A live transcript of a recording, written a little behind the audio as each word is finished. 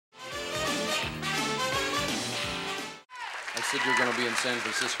said you're going to be in San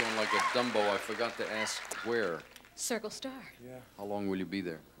Francisco in like a Dumbo. I forgot to ask where. Circle Star. Yeah. How long will you be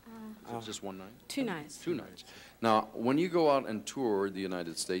there? Is it just one night? 2 nights. 2 nights. Now, when you go out and tour the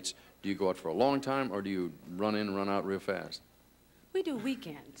United States, do you go out for a long time or do you run in and run out real fast? We do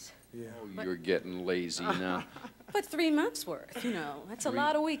weekends. Yeah. Oh, you're getting lazy now. But 3 months worth, you know. That's a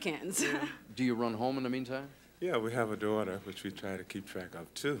lot of weekends. Do you run home in the meantime? Yeah, we have a daughter, which we try to keep track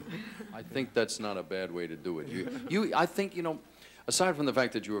of, too. I think that's not a bad way to do it. I think, you know, aside from the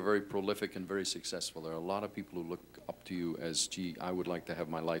fact that you are very prolific and very successful, there are a lot of people who look up to you as, gee, I would like to have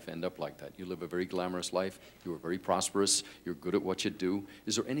my life end up like that. You live a very glamorous life. You are very prosperous. You're good at what you do.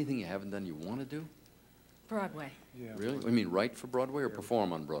 Is there anything you haven't done you want to do? Broadway. Yeah. Really? I mean, write for Broadway or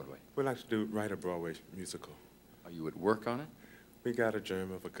perform on Broadway? We'd like to write a Broadway musical. Are you at work on it? We got a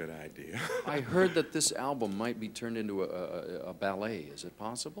germ of a good idea. I heard that this album might be turned into a ballet. Is it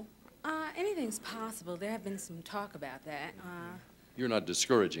possible? Anything's possible. There have been some talk about that. You're not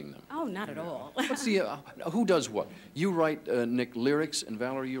discouraging them. Oh, not at all. What's the, who does what? You write, Nick, lyrics, and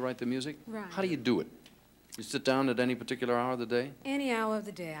Valerie, you write the music? Right. How do you do it? You sit down at any particular hour of the day? Any hour of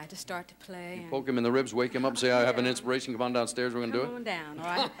the day, I just start to play. You poke him in the ribs, wake him up, say, I have an inspiration, come on downstairs, we're going to do it? Come on down,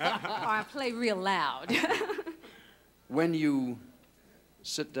 or I play real loud. When you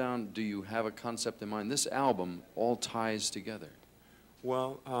sit down, do you have a concept in mind? This album all ties together.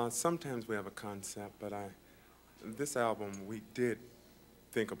 Well, sometimes we have a concept, but this album, we did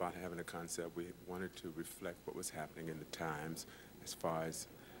think about having a concept. We wanted to reflect what was happening in the times as far as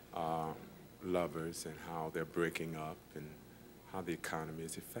lovers and how they're breaking up and how the economy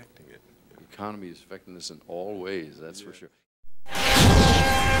is affecting it. The economy is affecting this in all ways, that's for sure.